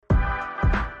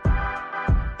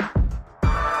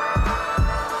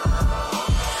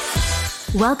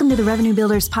Welcome to the Revenue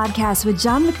Builders Podcast with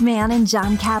John McMahon and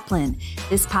John Kaplan.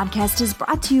 This podcast is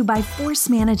brought to you by Force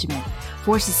Management.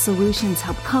 Force's solutions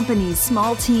help companies,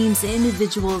 small teams, and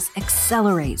individuals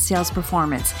accelerate sales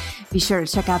performance. Be sure to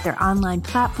check out their online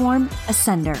platform,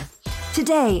 Ascender.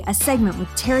 Today, a segment with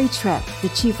Terry Tripp, the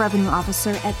Chief Revenue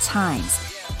Officer at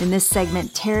Times. In this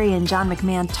segment, Terry and John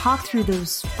McMahon talk through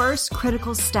those first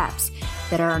critical steps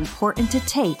that are important to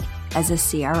take as a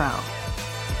CRO.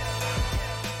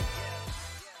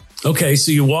 Okay,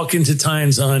 so you walk into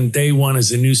Times on day one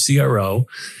as a new CRO.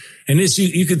 And this,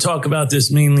 you could talk about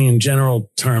this mainly in general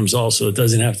terms also. It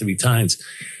doesn't have to be Times.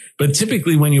 But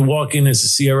typically when you walk in as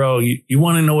a CRO, you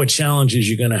want to know what challenges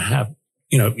you're going to have,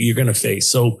 you're going to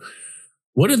face. So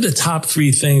what are the top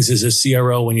three things as a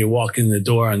CRO when you walk in the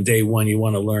door on day one you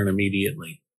want to learn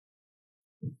immediately?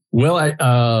 Well,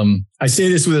 I say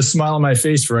this with a smile on my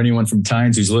face for anyone from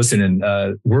Times who's listening.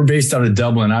 We're based out of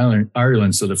Dublin,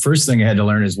 Ireland. So the first thing I had to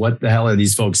learn is what the hell are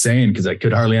these folks saying? Because I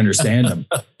could hardly understand them.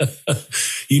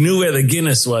 You knew where the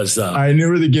Guinness was, though. I knew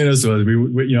where the Guinness was.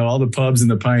 We all the pubs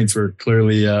and the pints were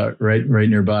clearly right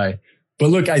nearby. But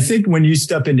look, I think when you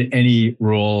step into any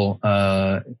role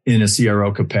in a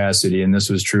CRO capacity, and this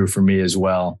was true for me as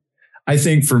well, I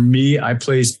think for me, I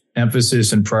placed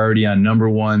emphasis and priority on number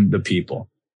one, the people.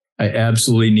 I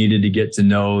absolutely needed to get to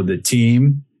know the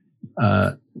team.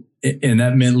 And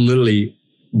that meant literally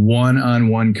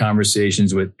one-on-one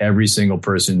conversations with every single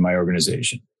person in my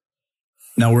organization.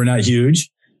 Now, we're not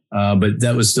huge, but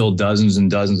that was still dozens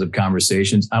and dozens of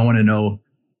conversations. I want to know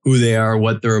who they are,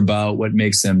 what they're about, what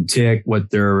makes them tick, what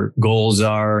their goals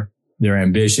are, their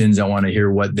ambitions. I want to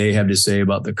hear what they have to say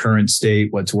about the current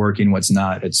state, what's working, what's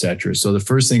not, et cetera. So the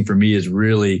first thing for me is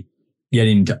really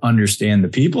getting to understand the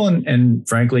people and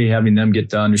frankly, having them get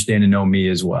to understand and know me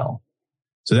as well.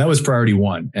 So that was priority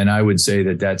one. And I would say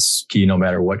that that's key no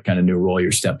matter what kind of new role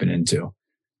you're stepping into.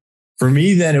 For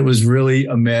me, then it was really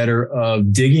a matter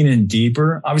of digging in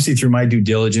deeper, obviously through my due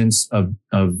diligence of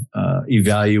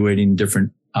evaluating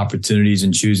different opportunities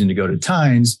and choosing to go to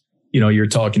Times. You're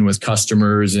talking with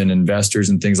customers and investors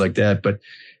and things like that. But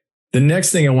the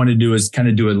next thing I want to do is kind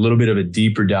of do a little bit of a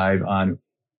deeper dive on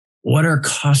what are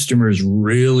customers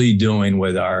really doing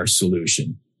with our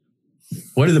solution?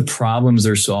 What are the problems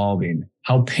they're solving?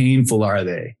 How painful are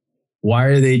they? Why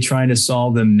are they trying to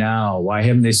solve them now? Why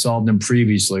haven't they solved them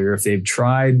previously? Or if they've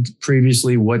tried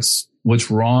previously, what's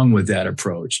wrong with that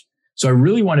approach? So I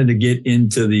really wanted to get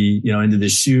into the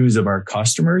shoes of our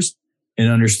customers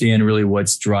and understand really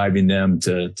what's driving them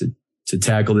to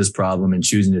tackle this problem and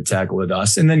choosing to tackle with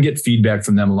us, and then get feedback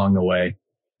from them along the way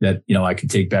that, I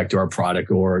could take back to our product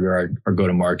or our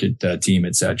go-to-market team,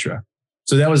 et cetera.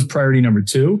 So that was priority number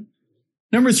two.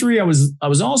 Number three, I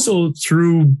was also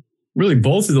through really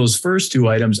both of those first two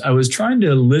items, I was trying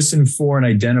to listen for and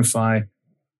identify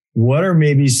what are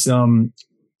maybe some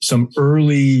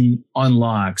early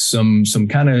unlocks, some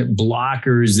kind of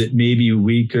blockers that maybe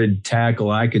we could tackle,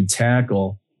 I could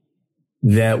tackle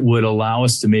that would allow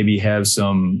us to maybe have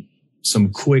some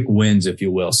quick wins, if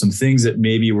you will, some things that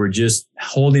maybe were just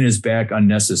holding us back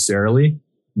unnecessarily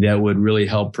that would really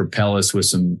help propel us with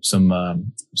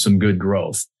some good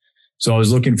growth. So I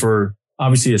was looking for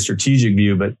obviously a strategic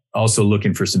view, but also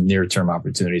looking for some near-term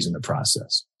opportunities in the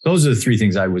process. Those are the three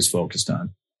things I was focused on.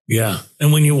 Yeah.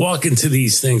 And when you walk into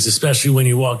these things, especially when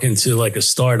you walk into like a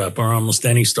startup or almost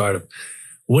any startup,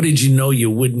 what did you know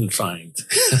you wouldn't find?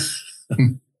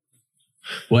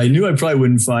 Well, I knew I probably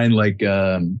wouldn't find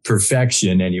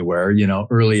perfection anywhere,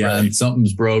 early right on,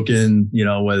 something's broken,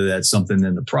 whether that's something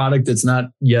in the product that's not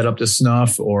yet up to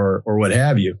snuff or what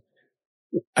have you.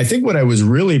 I think what I was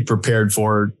really prepared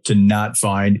for to not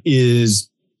find was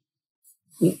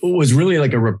really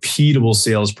like a repeatable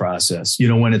sales process.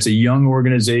 When it's a young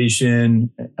organization,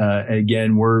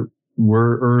 again, we're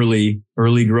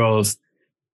early growth.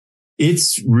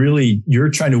 It's really, you're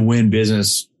trying to win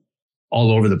business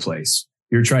all over the place.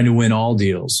 You're trying to win all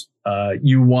deals.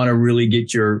 You want to really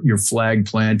get your flag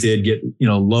planted, get,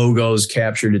 logos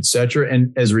captured, et cetera.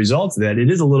 And as a result of that, it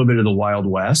is a little bit of the Wild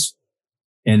West.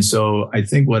 And so I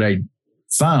think what I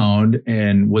found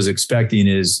and was expecting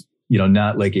is,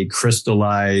 not like a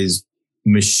crystallized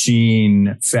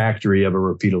machine factory of a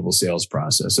repeatable sales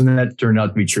process. And that turned out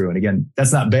to be true. And again,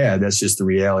 that's not bad. That's just the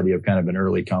reality of kind of an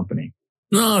early company.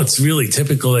 No, it's really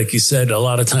typical. Like you said, a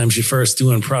lot of times you're first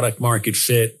doing product market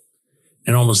fit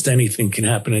and almost anything can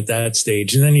happen at that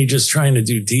stage. And then you're just trying to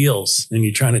do deals and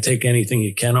you're trying to take anything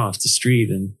you can off the street.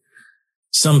 And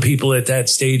some people at that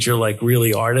stage are like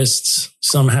really artists.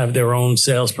 Some have their own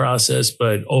sales process,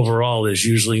 but overall there's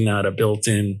usually not a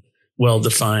built-in,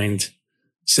 well-defined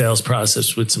sales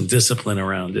process with some discipline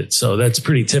around it. So that's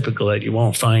pretty typical that you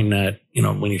won't find that,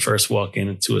 when you first walk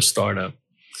into a startup.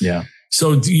 Yeah.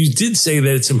 So you did say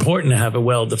that it's important to have a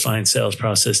well-defined sales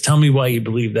process. Tell me why you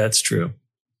believe that's true.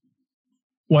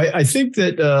 Well, I think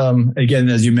that, again,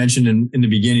 as you mentioned in the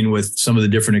beginning with some of the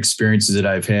different experiences that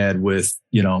I've had with,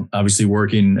 obviously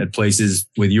working at places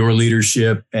with your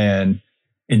leadership and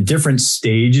in different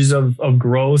stages of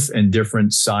growth and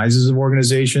different sizes of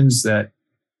organizations, that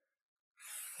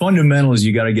fundamental is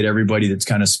you got to get everybody that's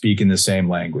kind of speaking the same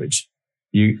language.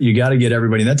 You got to get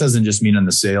everybody. And that doesn't just mean on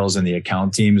the sales and the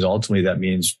account teams. Ultimately, that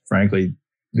means, frankly,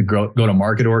 the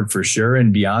go-to-market org for sure.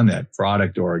 And beyond that,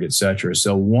 product org, et cetera.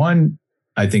 So one,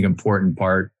 I think, important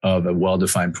part of a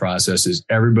well-defined process is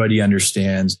everybody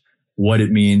understands what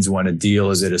it means when a deal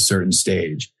is at a certain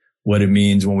stage, what it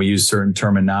means when we use certain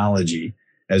terminology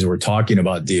as we're talking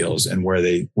about deals and where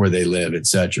they live, et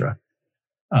cetera.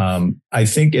 I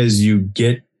think as you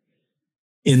get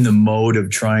in the mode of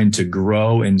trying to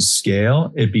grow and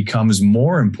scale, it becomes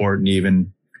more important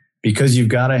even because you've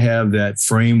got to have that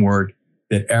framework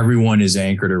that everyone is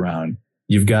anchored around.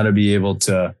 You've got to be able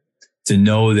to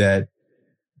know that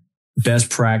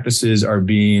best practices are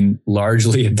being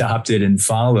largely adopted and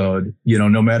followed,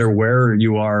 no matter where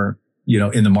you are,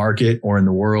 in the market or in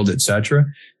the world, et cetera.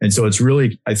 And so it's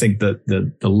really, I think,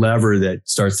 the lever that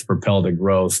starts to propel the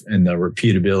growth and the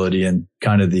repeatability and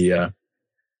kind of the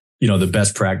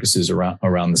best practices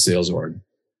around the sales org.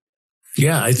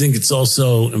 Yeah, I think it's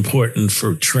also important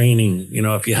for training.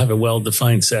 If you have a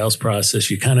well-defined sales process,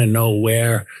 you kind of know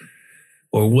where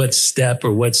or what step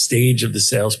or what stage of the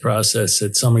sales process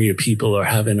that some of your people are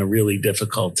having a really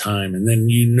difficult time. And then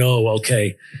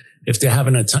okay, if they're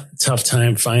having a tough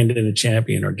time finding a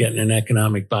champion or getting an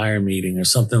economic buyer meeting or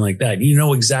something like that, you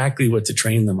know exactly what to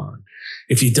train them on.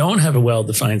 If you don't have a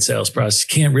well-defined sales process,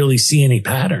 you can't really see any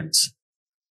patterns.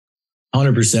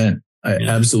 100%.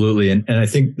 Absolutely. And I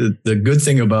think the good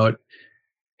thing about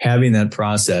having that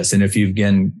process, and if you've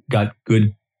again got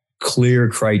good, clear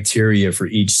criteria for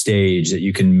each stage that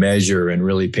you can measure and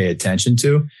really pay attention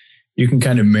to, you can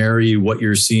kind of marry what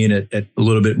you're seeing at a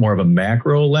little bit more of a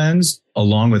macro lens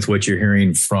along with what you're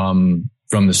hearing from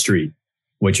the street,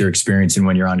 what you're experiencing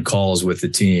when you're on calls with the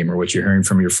team or what you're hearing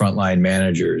from your frontline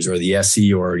managers or the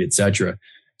SE org, et cetera.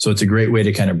 So it's a great way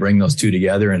to kind of bring those two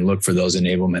together and look for those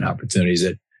enablement opportunities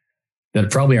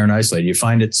that probably aren't isolated. You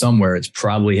find it somewhere, it's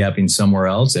probably happening somewhere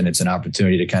else. And it's an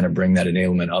opportunity to kind of bring that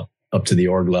enablement up to the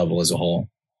org level as a whole.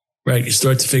 Right. You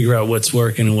start to figure out what's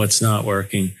working and what's not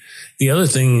working. The other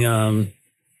thing,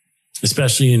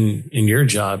 especially in your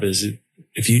job, is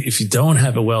if you don't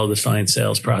have a well-defined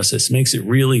sales process, it makes it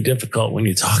really difficult when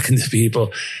you're talking to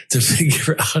people to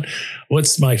figure out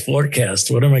what's my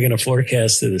forecast. What am I going to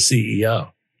forecast to the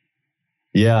CEO?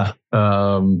 Yeah.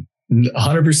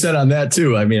 100% on that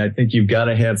too. I mean, I think you've got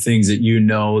to have things that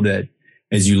that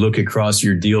as you look across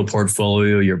your deal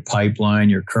portfolio, your pipeline,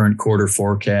 your current quarter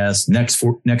forecast, next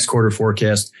quarter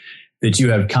forecast, that you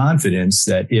have confidence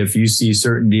that if you see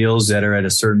certain deals that are at a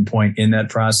certain point in that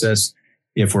process,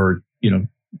 if we're,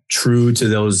 true to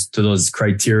those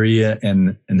criteria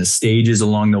and the stages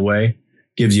along the way,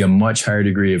 gives you a much higher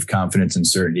degree of confidence and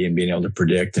certainty in being able to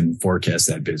predict and forecast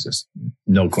that business.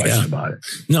 No question about it.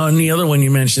 No, and the other one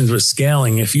you mentioned was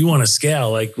scaling. If you want to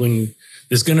scale, like when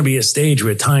there's going to be a stage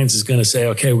where Tynes is going to say,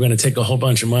 okay, we're going to take a whole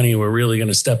bunch of money. We're really going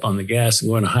to step on the gas and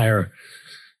we're going to hire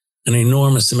an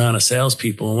enormous amount of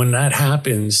salespeople. And when that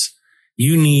happens,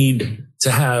 you need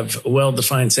to have a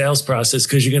well-defined sales process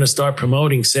because you're going to start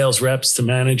promoting sales reps to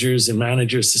managers and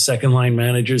managers to second line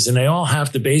managers. And they all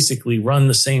have to basically run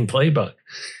the same playbook.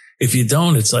 If you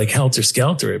don't, it's like helter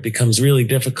skelter. It becomes really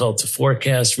difficult to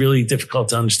forecast, really difficult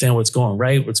to understand what's going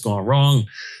right, what's going wrong.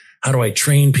 How do I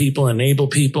train people, enable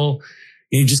people?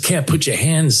 You just can't put your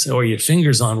hands or your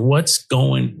fingers on what's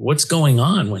going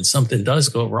on when something does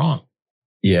go wrong.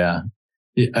 Yeah,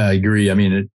 I agree. I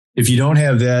mean, if you don't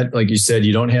have that, like you said,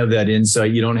 you don't have that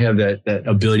insight, you don't have that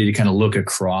ability to kind of look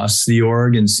across the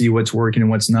org and see what's working and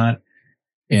what's not.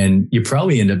 And you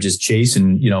probably end up just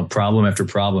chasing, problem after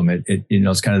problem.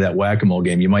 It's kind of that whack-a-mole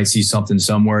game. You might see something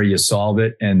somewhere, you solve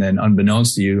it, and then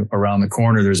unbeknownst to you, around the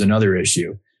corner, there's another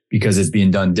issue because it's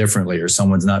being done differently or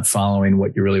someone's not following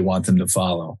what you really want them to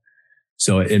follow.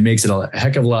 So it makes it a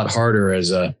heck of a lot harder as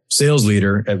a sales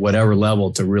leader at whatever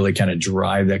level to really kind of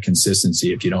drive that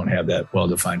consistency if you don't have that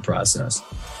well-defined process.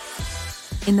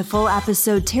 In the full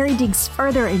episode, Terry digs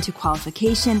further into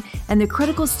qualification and the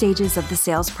critical stages of the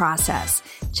sales process.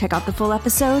 Check out the full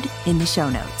episode in the show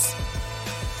notes.